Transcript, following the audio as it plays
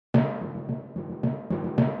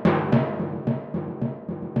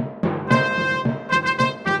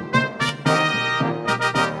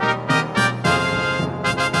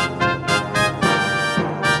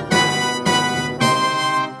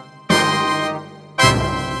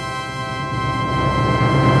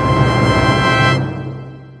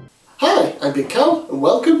I'm Big Cal and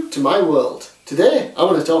welcome to my world. Today I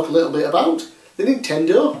want to talk a little bit about the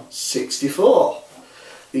Nintendo 64.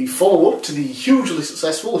 The follow-up to the hugely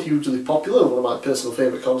successful, hugely popular, one of my personal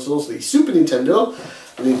favourite consoles, the Super Nintendo.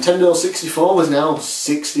 The Nintendo 64 was now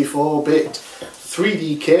 64-bit,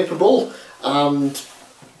 3D capable and,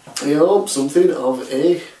 you know, something of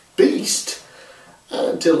a beast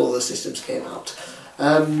until other systems came out.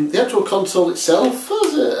 The actual console itself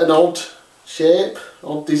has an odd shape,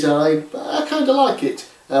 odd design, but I kind of like it.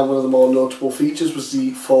 One of the more notable features was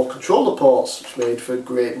the 4 controller ports, which made for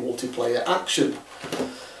great multiplayer action.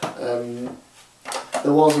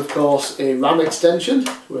 There was of course a RAM extension,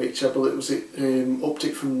 which I believe was upped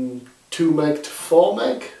it from 2 meg to 4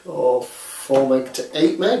 meg, or 4 meg to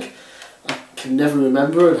 8 meg. I can never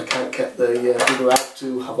remember and I can't get the figure out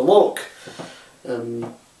to have a look.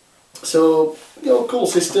 So, you know, cool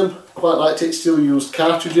system, quite liked it. Still used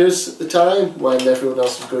cartridges at the time when everyone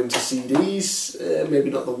else was going to CDs. Maybe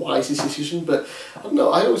not the wisest decision, but I don't know,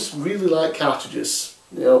 I always really like cartridges.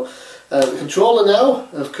 You know, the controller now,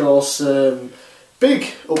 of course,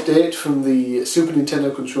 big update from the Super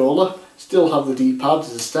Nintendo controller. Still have the D-pad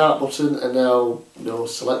as a start button and now no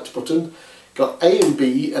select button. Got A and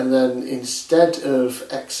B, and then instead of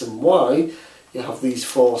X and Y, you have these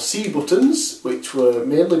 4 C buttons, which were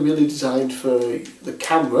mainly really designed for the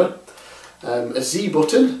camera. A Z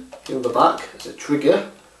button in the back as a trigger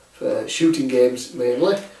for shooting games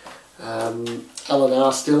mainly. L and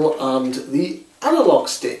R still, and the analog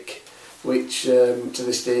stick, which to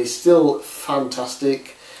this day is still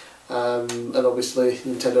fantastic. And obviously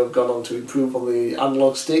Nintendo have gone on to improve on the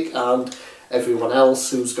analog stick, and everyone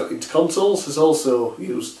else who's got into consoles has also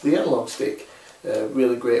used the analog stick.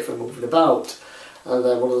 Really great for moving about. And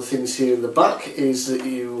then one of the things here in the back is that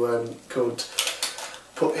you could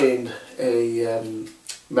put in a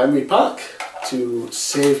memory pack to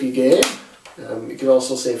save your game. You can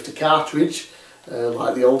also save to cartridge,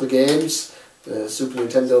 like the older games, the Super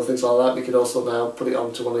Nintendo, things like that. You can also now put it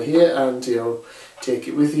onto one of here and, you know, take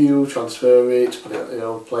it with you, transfer it, put it, you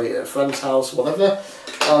know, play it at a friend's house, whatever.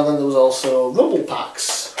 And then there was also rumble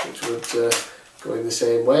packs, which would go in the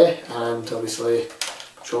same way, and obviously the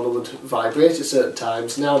controller would vibrate at certain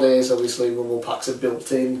times. Nowadays, obviously, rumble packs are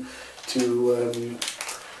built in to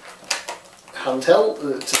handheld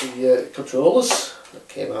to the controllers. That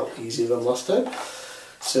came out easier than last time.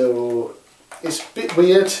 So it's a bit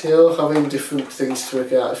weird, you know, having different things to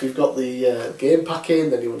work out. If you've got the game pack in,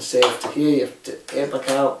 then you want to save to here, you have to take the game pack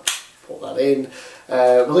out, put that in.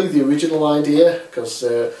 I believe the original idea, because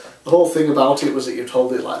the whole thing about it was that you'd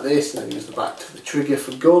hold it like this and then use the back to the trigger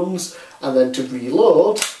for guns, and then to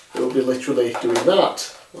reload it would be literally doing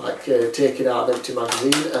that, like taking out an empty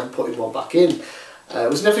magazine and putting one back in. It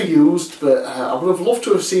was never used, but I would have loved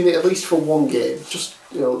to have seen it at least for one game, just,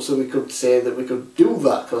 you know, so we could say that we could do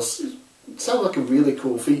that, because it sounds like a really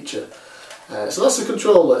cool feature. So that's the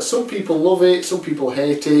controller. Some people love it, some people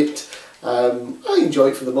hate it. I enjoy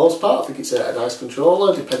it for the most part. I think it's a nice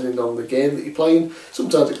controller, depending on the game that you're playing.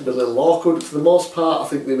 Sometimes it can be a little awkward, but for the most part I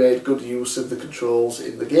think they made good use of the controls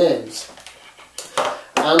in the games.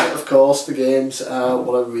 And of course the games are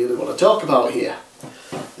what I really want to talk about here.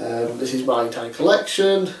 This is my entire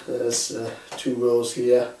collection. There's 2 rows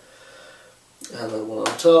here and then one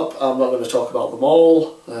on top. I'm not going to talk about them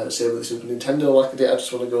all, same with the Super Nintendo like I did. I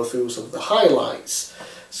just want to go through some of the highlights.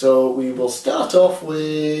 So we will start off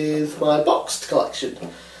with my boxed collection.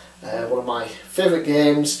 One of my favourite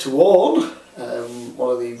games to own,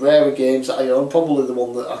 one of the rarer games that I own, probably the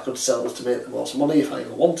one that I could sell to make the most money if I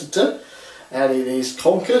ever wanted to, and it is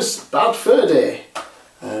Conker's Bad Fur Day.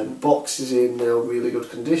 Box is in really good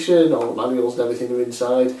condition, all the manuals and everything are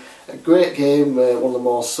inside. A great game, one of the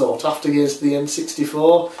more sought after games of the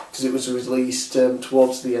N64, because it was released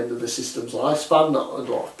towards the end of the system's lifespan. Not a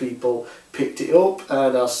lot of people picked it up,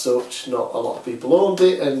 and as such not a lot of people owned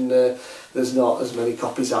it, and there's not as many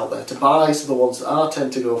copies out there to buy, so the ones that are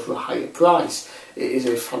tend to go for a higher price. It is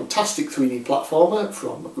a fantastic 3D platformer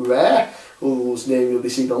from Rare, whose name you'll be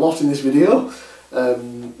seeing a lot in this video,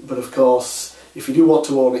 but of course if you do want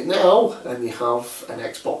to own it now and you have an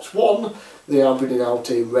Xbox One, they are bringing out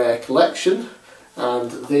a Rare collection, and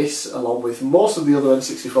this, along with most of the other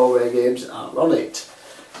N64 Rare games, are on it.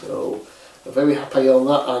 So I'm very happy on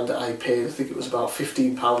that, and I paid, I think it was about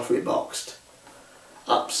 £15 for it boxed.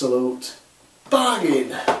 Absolute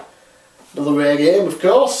bargain! Another Rare game, of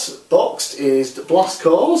course, boxed, is Blast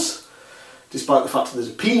Cores. Despite the fact that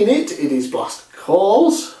there's a P in it, it is Blast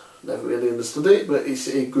Cores. Never really understood it, but it's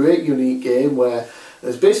a great unique game where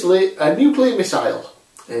there's basically a nuclear missile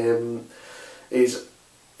is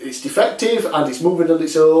it's defective and it's moving on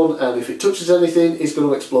its own, and if it touches anything it's going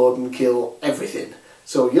to explode and kill everything.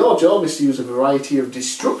 So your job is to use a variety of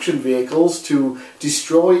destruction vehicles to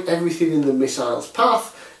destroy everything in the missile's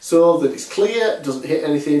path so that it's clear, doesn't hit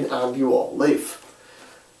anything, and you all live.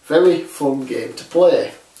 Very fun game to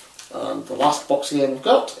play. And the last box game I've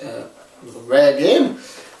got, another rare game,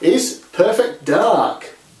 is Perfect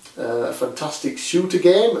Dark. A fantastic shooter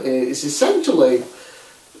game. It's essentially,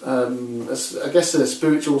 I guess, a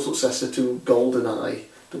spiritual successor to GoldenEye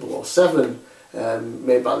 007,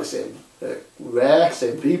 made by the same Rare,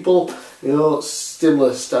 same people,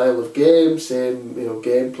 similar style of game, same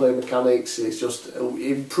gameplay mechanics. It's just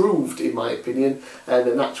improved in my opinion, and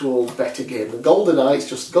an actual better game than GoldenEye. It's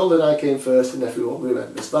just GoldenEye came first and everyone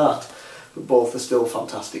remembers that, but both are still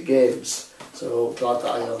fantastic games. So glad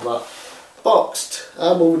that I have that boxed.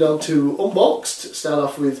 I'm moving on to unboxed. Start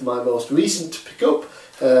off with my most recent pickup.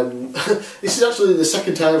 This is actually the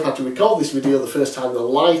second time I've had to record this video. The first time the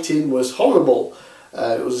lighting was horrible.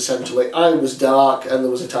 It was essentially, I was dark and there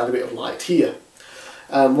was a tiny bit of light here.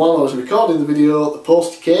 While I was recording the video, the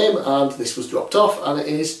post came and this was dropped off, and it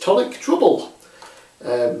is Tonic Trouble,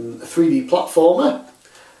 a 3D platformer.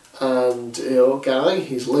 And guy,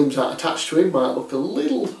 his limbs aren't attached to him, might look a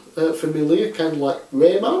little familiar, kind of like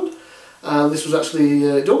Rayman. And this was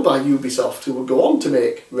actually done by Ubisoft, who would go on to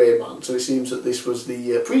make Rayman, so it seems that this was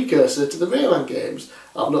the precursor to the Rayman games.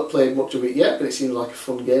 I've not played much of it yet, but it seems like a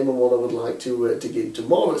fun game and one I would like to dig into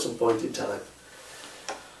more at some point in time.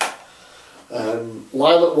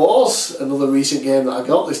 Lilac Wars, another recent game that I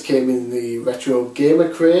got. This came in the Retro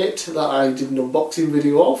Gamer crate that I did an unboxing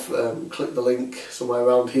video of. Click the link somewhere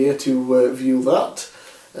around here to view that.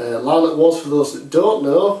 Lilac Wars, for those that don't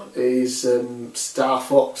know, is Star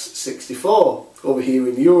Fox 64. Over here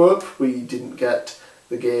in Europe we didn't get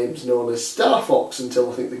the games known as Star Fox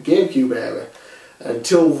until I think the GameCube era.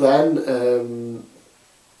 Until then,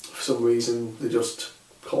 for some reason they just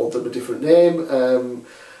called them a different name.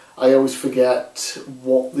 I always forget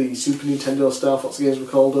what the Super Nintendo Star Fox games were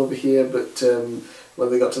called over here, but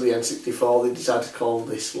when they got to the N64 they decided to call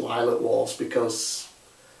this Lilac Wars because...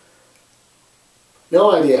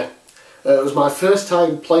 no idea. It was my first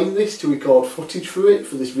time playing this to record footage for it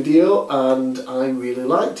for this video, and I really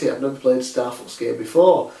liked it. I've never played a Star Fox game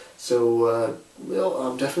before, so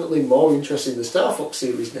I'm definitely more interested in the Star Fox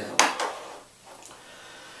series now.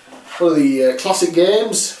 One of the classic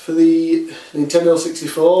games for the Nintendo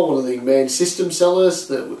 64, one of the main system sellers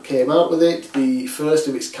that came out with it, the first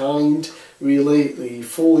of its kind really, the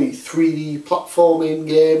fully 3D platforming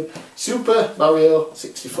game, Super Mario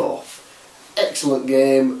 64. Excellent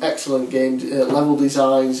game level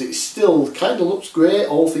designs. It still kind of looks great,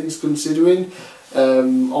 all things considering,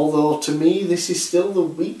 although to me this is still the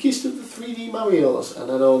weakest of the 3D Marios,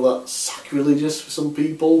 and I know that's sacrilegious for some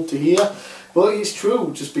people to hear, but it's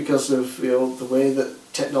true, just because of the way that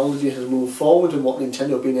technology has moved forward and what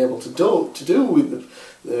Nintendo have been able to do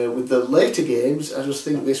with the later games. I just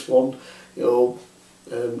think this one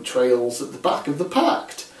trails at the back of the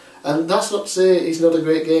pack. And that's not to say it's not a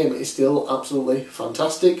great game. It's still absolutely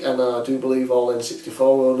fantastic, and I do believe all N64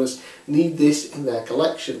 owners need this in their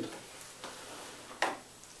collection.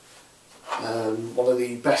 One of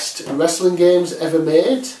the best wrestling games ever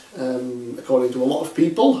made, according to a lot of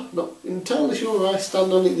people. Not entirely sure where I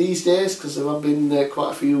stand on it these days, because there have been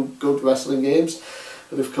quite a few good wrestling games,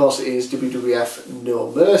 but of course it is WWF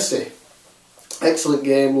No Mercy. Excellent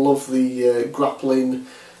game, love the grappling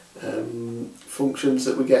functions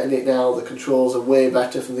that we get in it now. The controls are way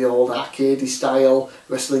better from the old arcadey style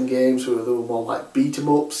wrestling games where they were more like beat 'em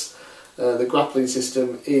ups. The grappling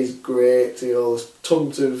system is great. There's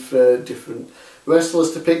tons of different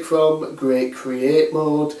wrestlers to pick from. Great create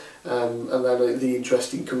mode, and then the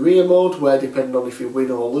interesting career mode, where depending on if you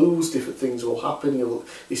win or lose, different things will happen. Your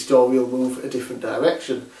story will move a different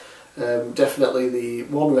direction. Definitely the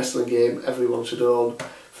one wrestling game everyone should own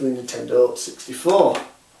for the Nintendo 64.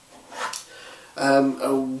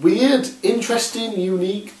 A weird, interesting,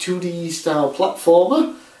 unique 2D style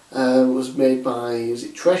platformer was made by, is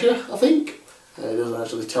it Treasure, I think? It doesn't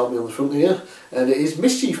actually tell me on the front here. And it is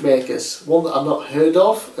Mischief Makers, one that I've not heard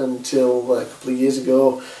of until a couple of years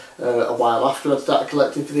ago, a while after I started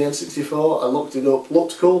collecting for the N64. I looked it up,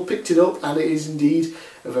 looked cool, picked it up, and it is indeed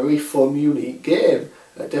a very fun, unique game.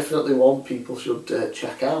 Definitely one people should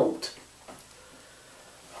check out.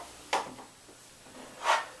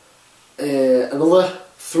 Another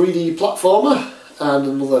 3D platformer and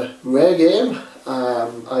another Rare game.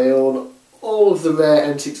 I own all of the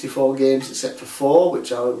Rare N64 games except for 4,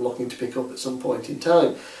 which I'm looking to pick up at some point in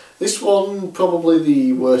time. This one probably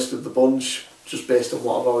the worst of the bunch, just based on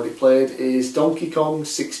what I've already played, is Donkey Kong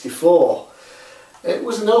 64. It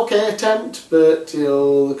was an okay attempt, but you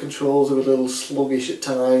know, the controls are a little sluggish at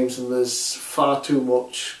times, and there's far too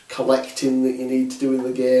much collecting that you need to do in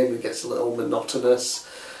the game. It gets a little monotonous.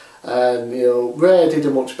 And you know, Rare did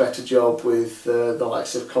a much better job with the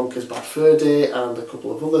likes of Conker's Bad Fur Day and a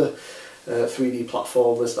couple of other 3D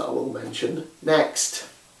platformers that I will mention next.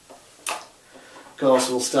 Of course,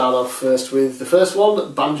 we'll start off first with the first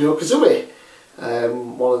one, Banjo-Kazooie.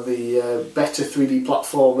 One of the better 3D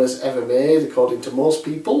platformers ever made, according to most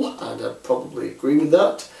people, and I'd probably agree with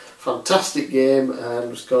that. Fantastic game,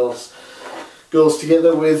 and of course goes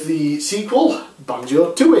together with the sequel,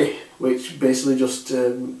 Banjo-Tooie, which basically just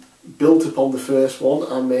built upon the first one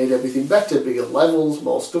and made everything better. Bigger levels,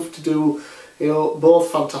 more stuff to do. You know,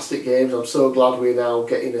 both fantastic games. I'm so glad we're now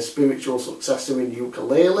getting a spiritual successor in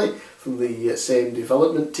Yooka-Laylee from the same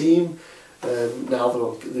development team.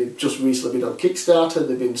 Now they've just recently been on Kickstarter,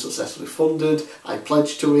 they've been successfully funded. I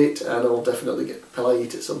pledged to it, and I'll definitely get to play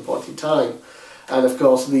it at some point in time. And of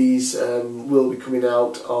course these will be coming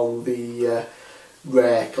out on the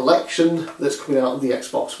Rare collection that's coming out on the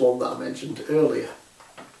Xbox One that I mentioned earlier.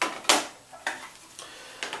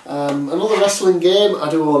 Another wrestling game, I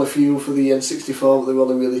do own a few for the N64, but there are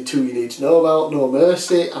only really two you need to know about, No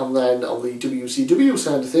Mercy, and then on the WCW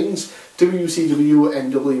side of things, WCW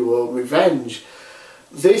NWO Revenge.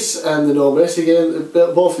 This and the No Mercy game,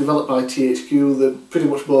 both developed by THQ, they're pretty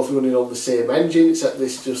much both running on the same engine, except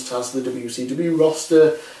this just has the WCW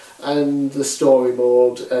roster and the story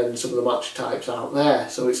mode and some of the match types out there.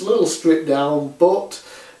 So it's a little stripped down, but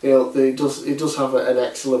you know, it does have an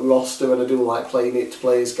excellent roster, and I do like playing it to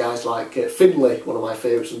play as guys like Finlay, one of my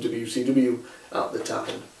favourites from WCW at the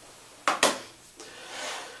time.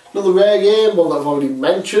 Another Rare game, one that I've already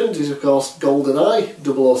mentioned, is of course GoldenEye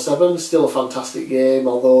 007. Still a fantastic game,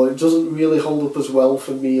 although it doesn't really hold up as well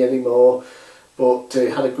for me anymore. But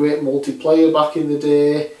it had a great multiplayer back in the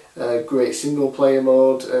day, great single player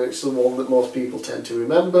mode. It's the one that most people tend to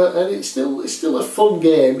remember, and it's still a fun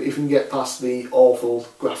game if you can get past the awful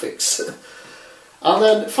graphics. And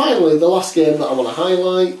then finally, the last game that I want to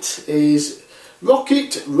highlight is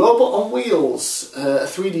Rocket Robot on Wheels, a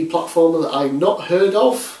 3D platformer that I've not heard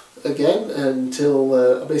of again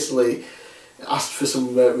until I basically asked for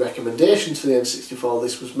some recommendations for the N64.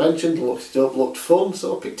 This was mentioned, looked it up, looked fun,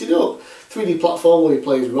 so I picked it up. 3D platform where he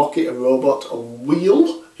plays Rocket, a robot on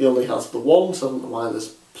wheel. He only has the one, so I don't know why there's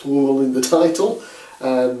plural in the title.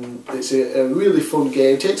 It's a really fun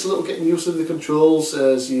game. It takes a little getting used to the controls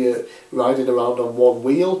as you're riding around on one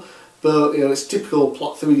wheel. But you know, it's a typical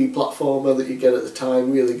 3D platformer that you get at the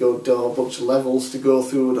time. Really good, a bunch of levels to go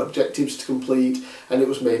through and objectives to complete. And it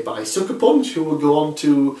was made by Sucker Punch, who will go on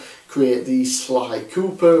to create the Sly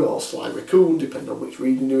Cooper or Sly Raccoon, depending on which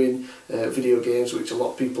region you're in, video games which a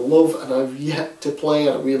lot of people love, and I've yet to play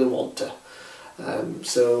and I really want to.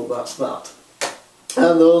 So that's that.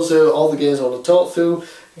 And those are all the games I want to talk through.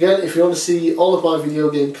 Again, if you want to see all of my video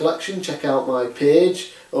game collection, check out my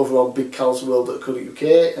page over on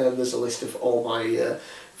bigcalsworld.co.uk, and there's a list of all my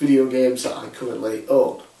video games that I currently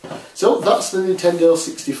own. So that's the Nintendo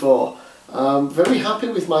 64. I'm very happy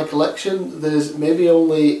with my collection. There's maybe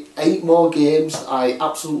only 8 more games I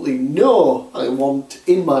absolutely know I want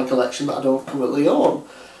in my collection that I don't currently own.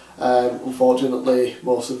 Unfortunately,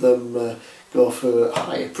 most of them go for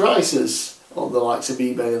higher prices on the likes of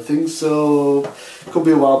eBay and things, so it could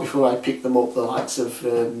be a while before I pick them up, the likes of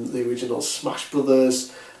the original Smash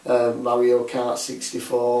Brothers, Mario Kart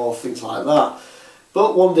 64, things like that.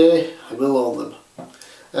 But one day I will own them.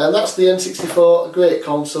 And that's the N64, a great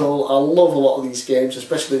console. I love a lot of these games,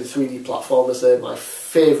 especially the 3D platformers. They're my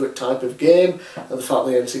favourite type of game, and the fact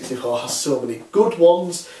that the N64 has so many good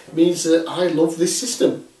ones means that I love this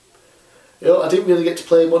system. You know, I didn't really get to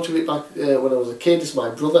play much of it back when I was a kid, as my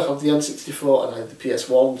brother had the N64 and I had the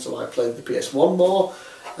PS1, so I played the PS1 more.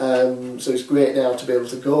 So it's great now to be able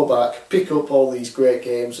to go back, pick up all these great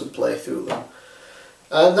games and play through them.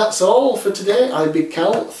 And that's all for today. I'm Big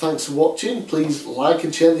Cal, thanks for watching. Please like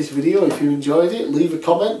and share this video if you enjoyed it. Leave a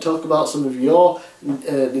comment, talk about some of your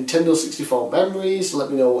Nintendo 64 memories. Let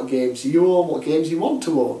me know what games you own, what games you want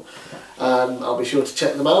to own. I'll be sure to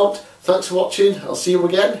check them out. Thanks for watching. I'll see you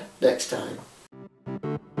again next time.